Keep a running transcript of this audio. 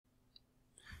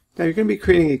Now you're going to be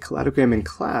creating a cladogram in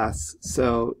class,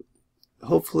 so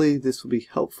hopefully this will be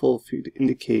helpful for you to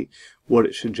indicate what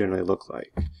it should generally look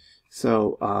like.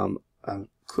 So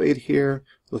Clade here,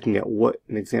 looking at what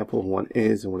an example of one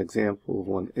is and what example of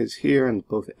one is here on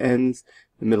both ends.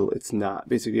 In the middle it's not.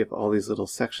 Basically you have all these little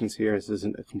sections here. This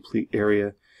isn't a complete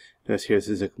area. Notice here this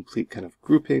is a complete kind of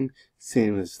grouping.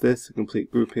 Same as this, a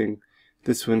complete grouping.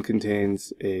 This one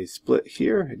contains a split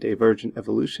here, a divergent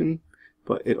evolution,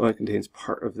 but it only contains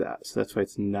part of that, so that's why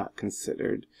it's not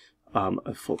considered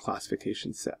a full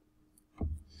classification set.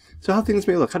 So how things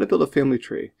may look, how to build a family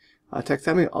tree.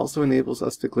 Taxonomy also enables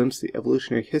us to glimpse the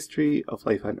evolutionary history of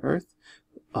life on Earth.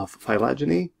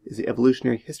 Phylogeny is the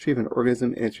evolutionary history of an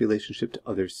organism and its relationship to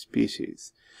other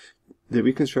species. The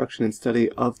reconstruction and study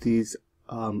of these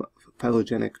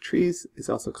phylogenic trees is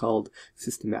also called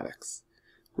systematics.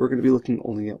 We're going to be looking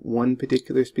only at one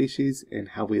particular species and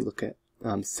how we look at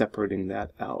separating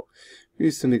that out.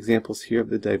 Here's some examples here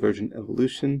of the divergent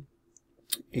evolution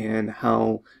and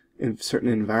how in certain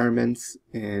environments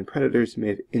and predators may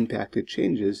have impacted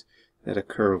changes that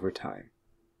occur over time.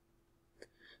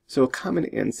 So a common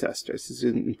ancestor, this is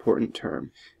an important term.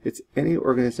 It's any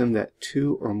organism that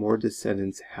two or more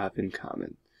descendants have in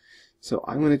common. So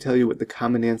I'm going to tell you what the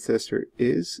common ancestor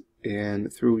is,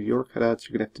 and through your cutouts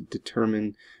you're going to have to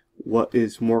determine what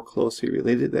is more closely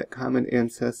related to that common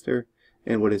ancestor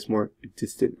and what is more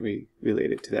distantly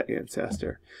related to that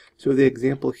ancestor. So the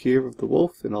example here of the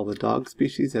wolf and all the dog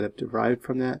species that have derived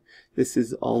from that, this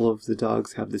is all of the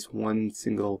dogs have this one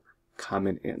single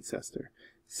common ancestor.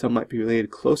 Some might be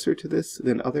related closer to this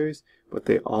than others, but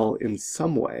they all in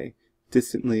some way,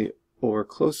 distantly or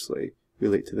closely,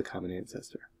 relate to the common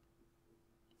ancestor.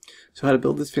 So how to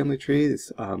build this family tree?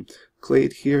 This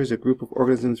clade here is a group of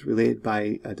organisms related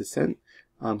by descent.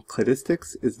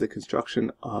 Cladistics is the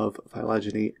construction of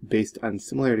phylogeny based on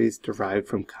similarities derived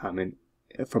from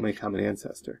a common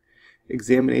ancestor.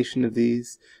 Examination of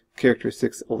these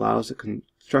characteristics allows the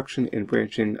construction and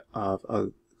branching of a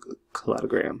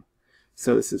cladogram.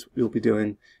 So this is we'll be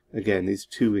doing, again, these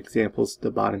two examples at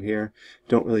the bottom here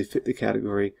don't really fit the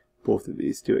category. Both of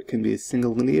these do. It can be a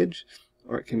single lineage,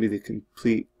 or it can be the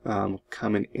complete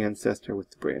common ancestor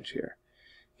with the branch here.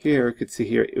 Here, you can see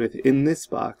here, within this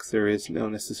box, there is no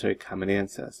necessary common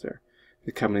ancestor.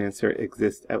 The common ancestor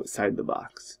exists outside the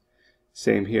box.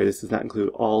 Same here, this does not include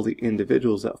all the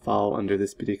individuals that fall under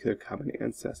this particular common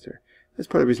ancestor. That's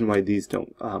part of the reason why these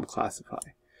don't classify.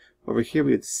 Over here, we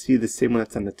would see the same one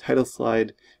that's on the title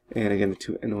slide, and again, the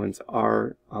two end ones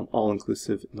are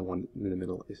all-inclusive, and the one in the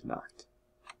middle is not.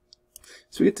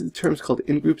 So we get to the terms called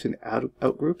in-groups and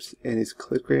out-groups, and these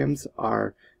cladograms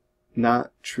are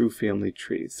not true family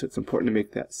trees, so it's important to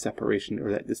make that separation or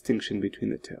that distinction between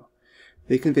the two.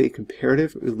 They convey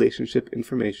comparative relationship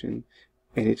information,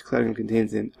 and each cladogram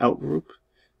contains an outgroup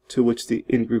to which the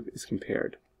in-group is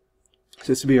compared. So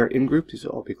this would be our in-group, these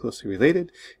will all be closely related,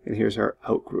 and here's our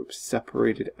out-group,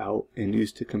 separated out and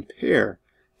used to compare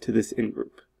to this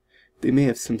in-group. They may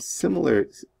have some similar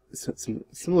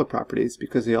properties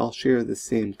because they all share the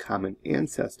same common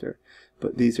ancestor,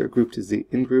 but these are grouped as the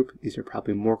in-group. These are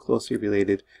probably more closely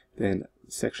related than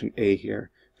section A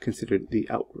here, considered the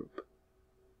out-group.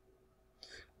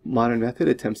 Modern method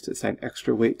attempts to assign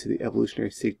extra weight to the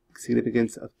evolutionary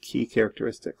significance of key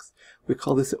characteristics. We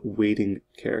call this weighting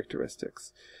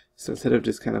characteristics. So instead of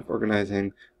just kind of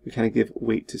organizing, we kind of give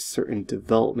weight to certain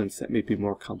developments that may be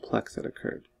more complex that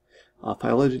occurred.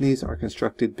 Phylogenies are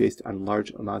constructed based on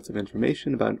large amounts of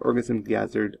information about an organism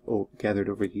gathered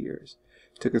over years.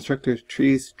 To construct their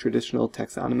trees, traditional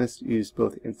taxonomists used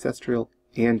both ancestral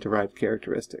and derived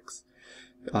characteristics.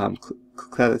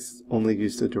 Cladists only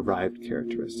use the derived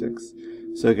characteristics.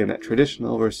 So again, that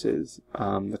traditional versus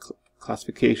the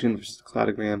classification versus the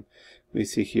cladogram, we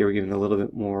see here we're giving a little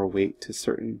bit more weight to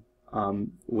certain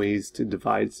ways to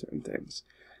divide certain things.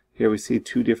 Here we see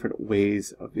two different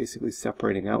ways of basically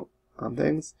separating out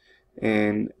things,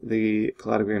 and the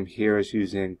cladogram here is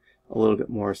using a little bit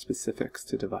more specifics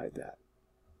to divide that.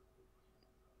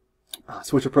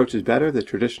 So which approach is better? The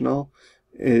traditional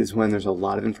is when there's a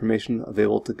lot of information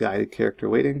available to guide character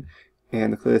weighting,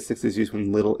 and the cladistics is used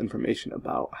when little information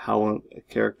about how a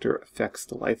character affects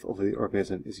the life of the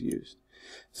organism is used.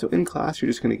 So in class you're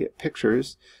just going to get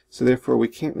pictures, so therefore we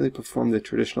can't really perform the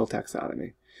traditional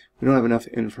taxonomy. We don't have enough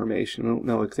information. We don't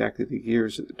know exactly the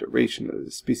years or the duration of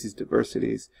the species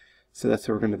diversities, so that's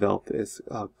how we're going to develop this.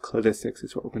 Cladistics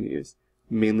is what we're going to use,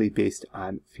 mainly based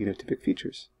on phenotypic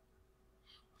features.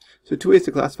 So two ways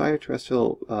to classify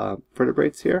terrestrial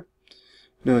vertebrates here.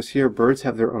 Notice here birds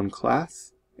have their own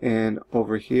class, and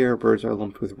over here birds are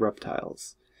lumped with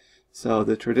reptiles. So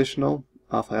the traditional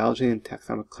phylogeny and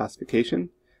taxonomic classification.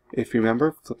 If you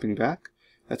remember, flipping back,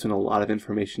 that's when a lot of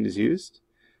information is used.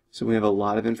 So we have a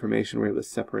lot of information, we're able to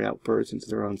separate out birds into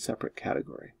their own separate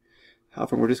category.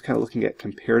 However, we're just kind of looking at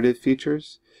comparative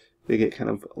features. They get kind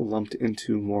of lumped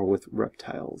into more with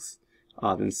reptiles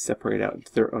than separate out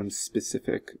into their own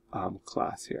specific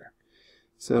class here.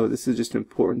 So this is just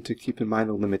important to keep in mind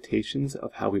the limitations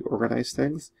of how we organize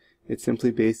things. It's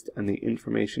simply based on the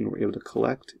information we're able to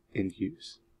collect and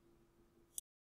use.